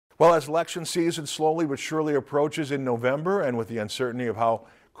Well, as election season slowly but surely approaches in November, and with the uncertainty of how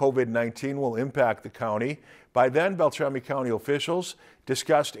COVID-19 will impact the county, by then Beltrami County officials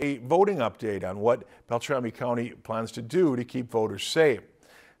discussed a voting update on what Beltrami County plans to do to keep voters safe.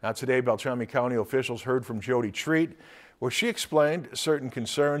 Now today, Beltrami County officials heard from Jody Treat, where she explained certain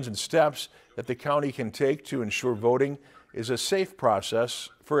concerns and steps that the county can take to ensure voting is a safe process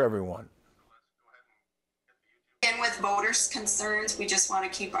for everyone. And with voters' concerns, we just want to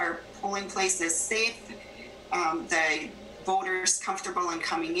keep our polling places safe, the voters comfortable in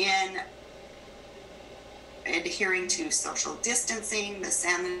coming in, adhering to social distancing, the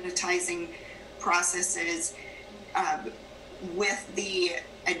sanitizing processes. With the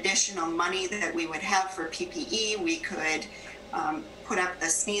additional money that we would have for PPE, we could put up the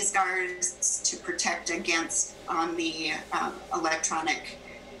sneeze guards to protect against on the electronic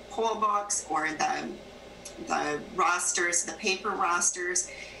poll books or the rosters, the paper rosters.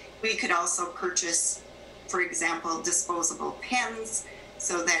 We could also purchase, for example, disposable pens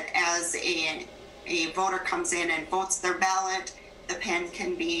so that as a voter comes in and votes their ballot, the pen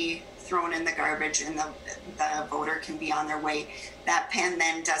can be thrown in the garbage and the voter can be on their way. That pen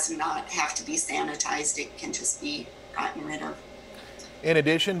then does not have to be sanitized. It can just be gotten rid of. In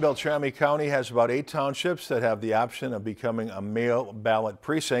addition, Beltrami County has about 8 townships that have the option of becoming a mail ballot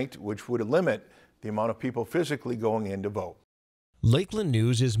precinct, which would limit the amount of people physically going in to vote. Lakeland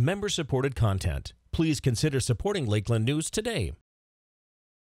News is member-supported content. Please consider supporting Lakeland News today.